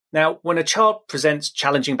Now, when a child presents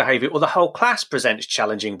challenging behaviour or the whole class presents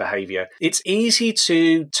challenging behaviour, it's easy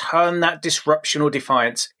to turn that disruption or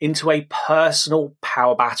defiance into a personal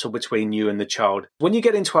power battle between you and the child. When you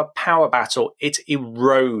get into a power battle, it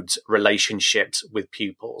erodes relationships with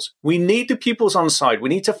pupils. We need the pupils on side. We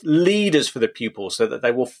need to leaders for the pupils so that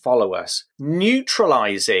they will follow us.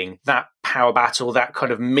 Neutralising that power battle, that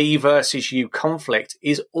kind of me versus you conflict,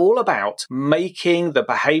 is all about making the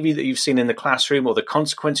behaviour that you've seen in the classroom or the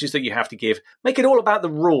consequences that you have to give, make it all about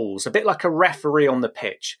the rules, a bit like a referee on the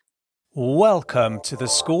pitch. Welcome to the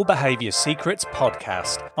School Behaviour Secrets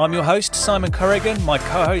podcast. I'm your host, Simon Corrigan. My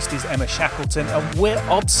co-host is Emma Shackleton, and we're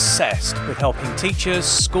obsessed with helping teachers,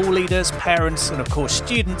 school leaders, parents, and of course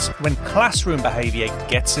students when classroom behaviour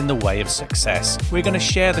gets in the way of success. We're going to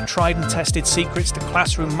share the tried and tested secrets to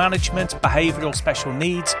classroom management, behavioural special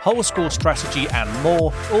needs, whole school strategy, and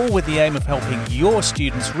more, all with the aim of helping your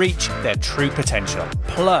students reach their true potential.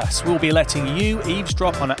 Plus, we'll be letting you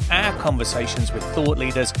eavesdrop on our conversations with thought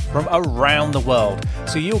leaders from around the world,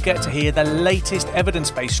 so you'll get to hear the latest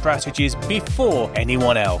evidence-based strategies before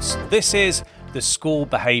anyone else. This is the School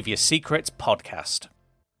Behaviour Secrets podcast.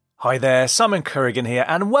 Hi there, Simon Corrigan here,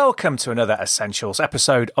 and welcome to another Essentials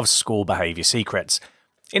episode of School Behaviour Secrets.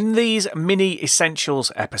 In these mini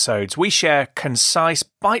Essentials episodes, we share concise,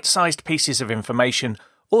 bite-sized pieces of information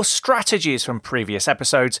or strategies from previous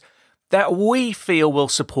episodes that we feel will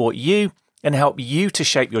support you and help you to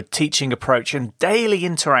shape your teaching approach and daily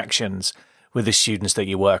interactions with the students that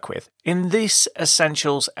you work with. In this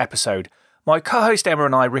Essentials episode, my co-host Emma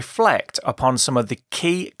and I reflect upon some of the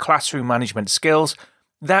key classroom management skills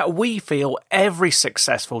that we feel every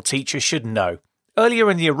successful teacher should know. Earlier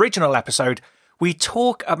in the original episode, we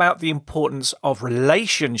talk about the importance of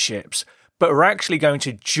relationships, but we're actually going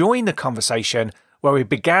to join the conversation where we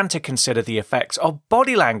began to consider the effects of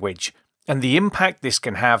body language and the impact this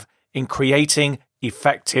can have in creating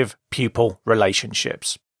effective pupil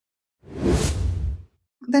relationships.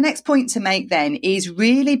 The next point to make then is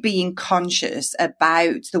really being conscious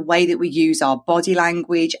about the way that we use our body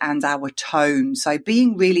language and our tone. So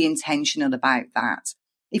being really intentional about that.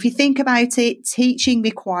 If you think about it, teaching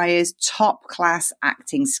requires top class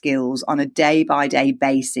acting skills on a day-by-day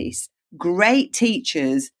basis. Great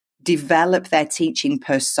teachers develop their teaching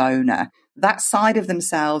persona, that side of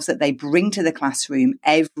themselves that they bring to the classroom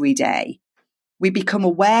every day. We become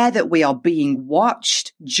aware that we are being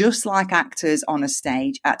watched, just like actors on a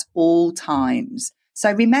stage at all times.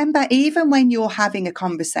 So remember, even when you're having a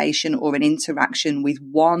conversation or an interaction with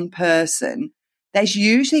one person, there's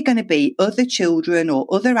usually going to be other children or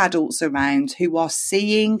other adults around who are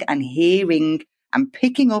seeing and hearing and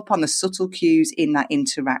picking up on the subtle cues in that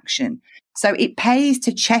interaction. So it pays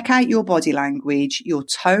to check out your body language, your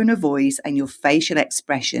tone of voice, and your facial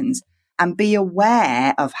expressions, and be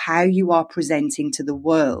aware of how you are presenting to the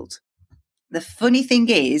world. The funny thing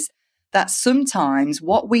is that sometimes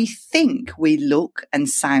what we think we look and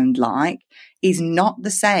sound like is not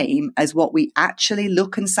the same as what we actually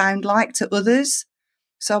look and sound like to others.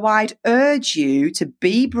 So I'd urge you to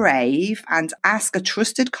be brave and ask a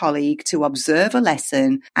trusted colleague to observe a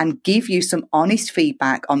lesson and give you some honest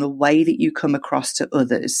feedback on the way that you come across to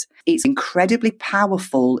others. It's incredibly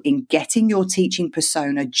powerful in getting your teaching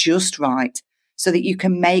persona just right so that you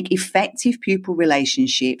can make effective pupil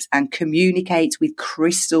relationships and communicate with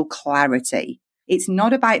crystal clarity. It's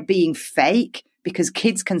not about being fake, because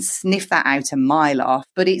kids can sniff that out a mile off,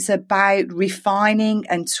 but it's about refining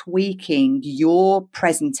and tweaking your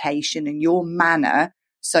presentation and your manner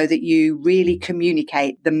so that you really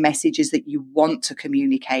communicate the messages that you want to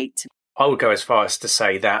communicate. I would go as far as to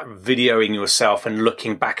say that videoing yourself and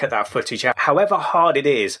looking back at that footage, however hard it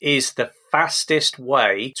is the fastest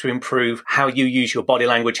way to improve how you use your body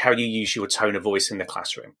language, how you use your tone of voice in the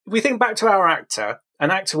classroom. If we think back to our actor, an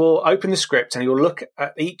actor will open the script and he'll look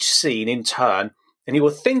at each scene in turn and he will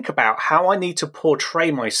think about how I need to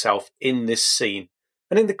portray myself in this scene.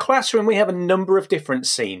 And in the classroom, we have a number of different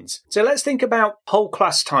scenes. So let's think about whole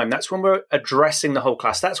class time. That's when we're addressing the whole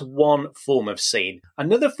class. That's one form of scene.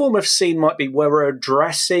 Another form of scene might be where we're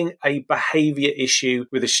addressing a behaviour issue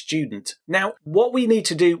with a student. Now, what we need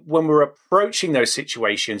to do when we're approaching those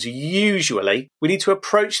situations, usually we need to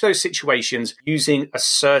approach those situations using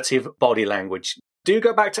assertive body language. Do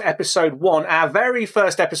go back to episode 1, our very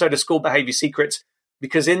first episode of School Behaviour Secrets,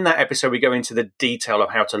 because in that episode we go into the detail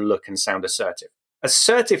of how to look and sound assertive.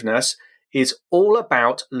 Assertiveness is all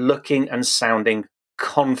about looking and sounding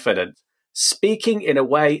confident, speaking in a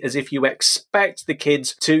way as if you expect the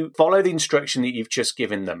kids to follow the instruction that you've just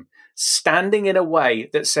given them, standing in a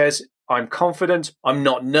way that says, I'm confident, I'm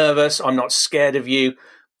not nervous, I'm not scared of you,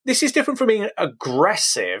 This is different from being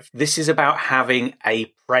aggressive. This is about having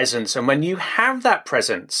a presence. And when you have that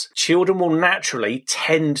presence, children will naturally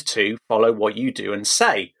tend to follow what you do and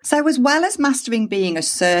say. So as well as mastering being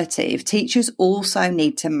assertive, teachers also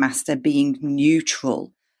need to master being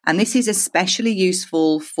neutral. And this is especially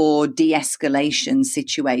useful for de-escalation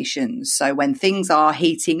situations. So when things are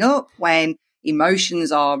heating up, when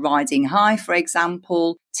emotions are riding high, for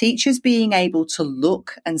example, teachers being able to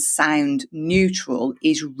look and sound neutral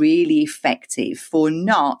is really effective for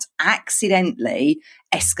not accidentally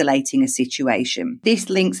escalating a situation. This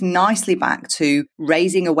links nicely back to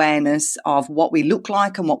raising awareness of what we look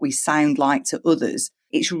like and what we sound like to others.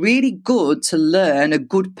 It's really good to learn a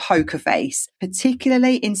good poker face,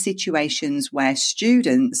 particularly in situations where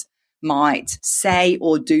students might say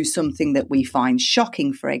or do something that we find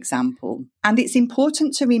shocking, for example. And it's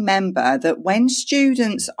important to remember that when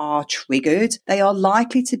students are triggered, they are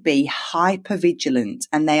likely to be hypervigilant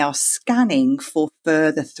and they are scanning for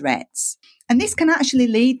further threats. And this can actually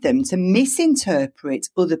lead them to misinterpret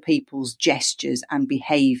other people's gestures and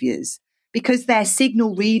behaviours because their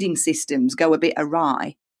signal reading systems go a bit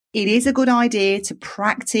awry. It is a good idea to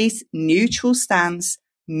practice neutral stance,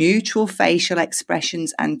 neutral facial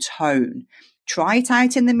expressions and tone. Try it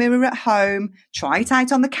out in the mirror at home. Try it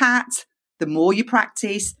out on the cat. The more you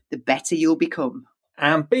practice, the better you'll become.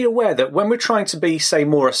 And be aware that when we're trying to be, say,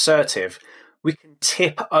 more assertive, we can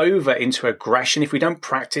tip over into aggression if we don't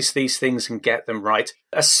practice these things and get them right.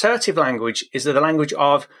 Assertive language is the language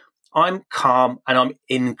of I'm calm and I'm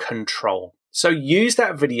in control. So use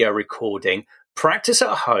that video recording, practice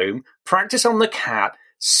at home, practice on the cat,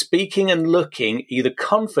 speaking and looking either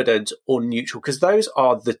confident or neutral, because those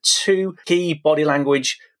are the two key body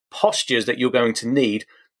language postures that you're going to need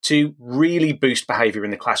to really boost behaviour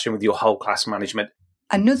in the classroom with your whole class management.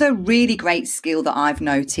 Another really great skill that I've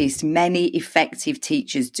noticed many effective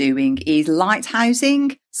teachers doing is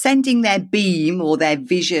lighthousing, sending their beam or their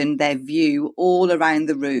vision, their view all around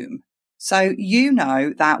the room. So you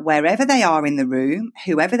know that wherever they are in the room,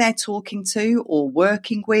 whoever they're talking to or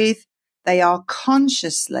working with, they are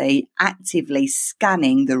consciously, actively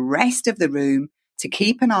scanning the rest of the room to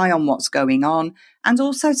keep an eye on what's going on and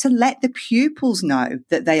also to let the pupils know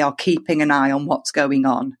that they are keeping an eye on what's going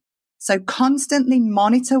on. So constantly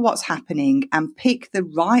monitor what's happening and pick the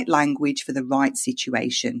right language for the right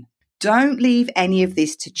situation. Don't leave any of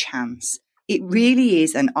this to chance. It really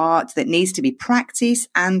is an art that needs to be practiced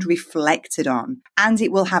and reflected on, and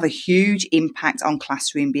it will have a huge impact on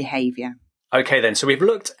classroom behaviour. Okay then, so we've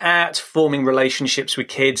looked at forming relationships with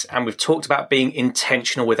kids and we've talked about being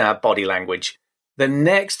intentional with our body language. The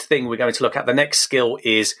next thing we're going to look at, the next skill,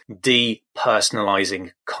 is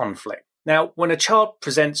depersonalizing conflict. Now, when a child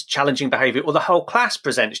presents challenging behaviour or the whole class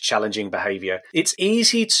presents challenging behaviour, it's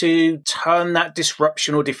easy to turn that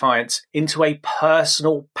disruption or defiance into a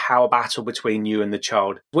personal power battle between you and the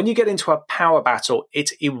child. When you get into a power battle,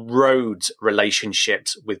 it erodes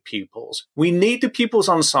relationships with pupils. We need the pupils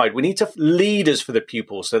on side. We need to leaders for the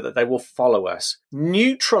pupils so that they will follow us.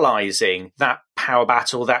 Neutralising that power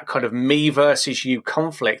battle, that kind of me versus you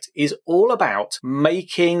conflict, is all about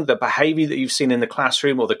making the behavior that you've seen in the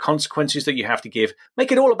classroom or the consequences that you have to give,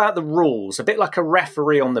 make it all about the rules, a bit like a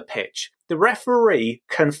referee on the pitch. The referee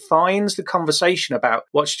confines the conversation about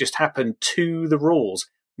what's just happened to the rules.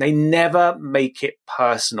 They never make it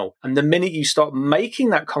personal. And the minute you start making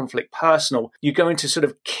that conflict personal, you're going to sort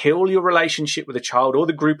of kill your relationship with the child or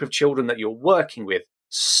the group of children that you're working with.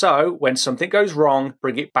 So when something goes wrong,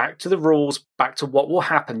 bring it back to the rules, back to what will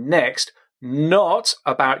happen next, not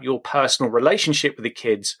about your personal relationship with the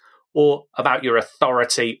kids or about your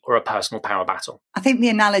authority or a personal power battle. I think the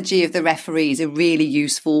analogy of the referee is a really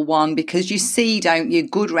useful one because you see, don't you,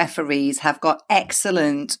 good referees have got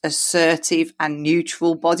excellent, assertive and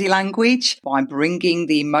neutral body language by bringing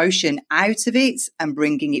the emotion out of it and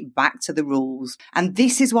bringing it back to the rules. And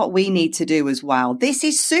this is what we need to do as well. This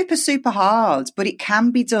is super, super hard, but it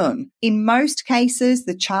can be done. In most cases,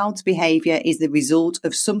 the child's behaviour is the result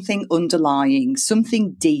of something underlying,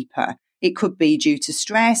 something deeper. It could be due to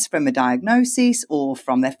stress from a diagnosis or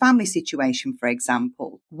from their family situation, for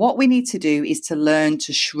example. What we need to do is to learn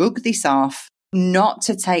to shrug this off, not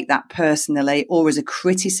to take that personally or as a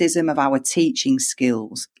criticism of our teaching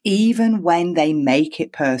skills, even when they make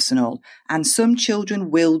it personal. And some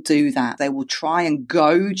children will do that. They will try and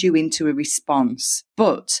goad you into a response,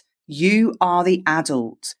 but you are the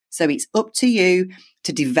adult. So it's up to you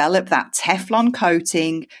to develop that Teflon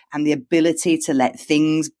coating and the ability to let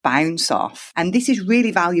things bounce off. And this is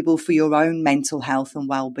really valuable for your own mental health and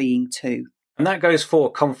well-being too. And that goes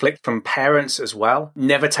for conflict from parents as well.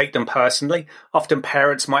 Never take them personally. Often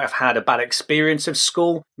parents might have had a bad experience of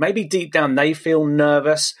school. Maybe deep down they feel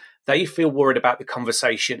nervous. They feel worried about the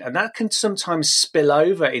conversation, and that can sometimes spill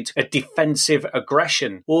over into a defensive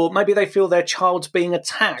aggression. Or maybe they feel their child's being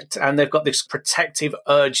attacked and they've got this protective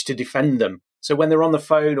urge to defend them. So when they're on the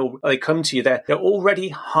phone or they come to you, they're already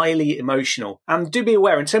highly emotional. And do be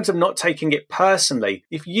aware, in terms of not taking it personally,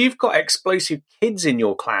 if you've got explosive kids in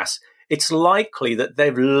your class, it's likely that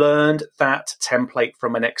they've learned that template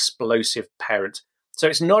from an explosive parent. So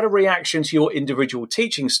it's not a reaction to your individual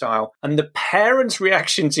teaching style, and the parent's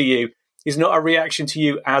reaction to you is not a reaction to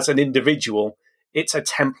you as an individual. It's a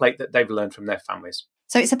template that they've learned from their families.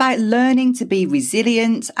 So it's about learning to be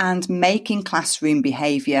resilient and making classroom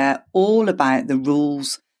behaviour all about the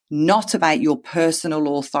rules, not about your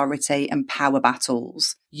personal authority and power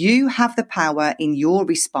battles. You have the power in your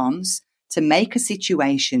response to make a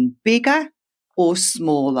situation bigger or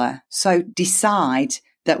smaller. So decide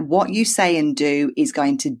that what you say and do is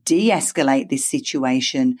going to de-escalate this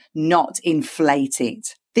situation, not inflate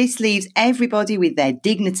it. This leaves everybody with their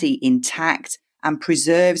dignity intact and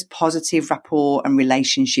preserves positive rapport and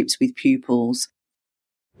relationships with pupils.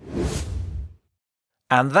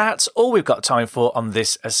 And that's all we've got time for on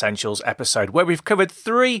this Essentials episode, where we've covered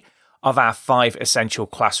 3 of our 5 essential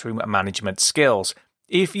classroom management skills.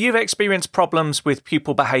 If you've experienced problems with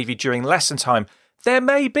pupil behaviour during lesson time, there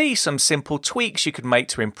may be some simple tweaks you could make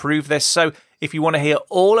to improve this. So if you want to hear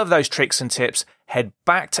all of those tricks and tips, head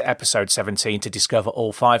back to episode 17 to discover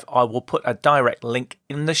all 5. I will put a direct link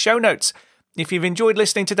in the show notes. If you've enjoyed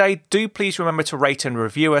listening today, do please remember to rate and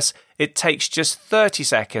review us. It takes just 30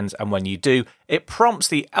 seconds, and when you do, it prompts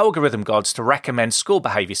the algorithm gods to recommend School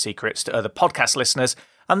Behaviour Secrets to other podcast listeners,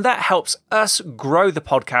 and that helps us grow the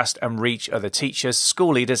podcast and reach other teachers,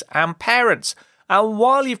 school leaders, and parents. And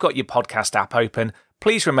while you've got your podcast app open,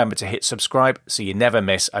 please remember to hit subscribe so you never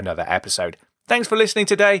miss another episode. Thanks for listening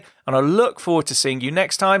today, and I look forward to seeing you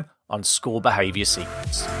next time on School Behaviour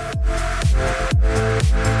Secrets.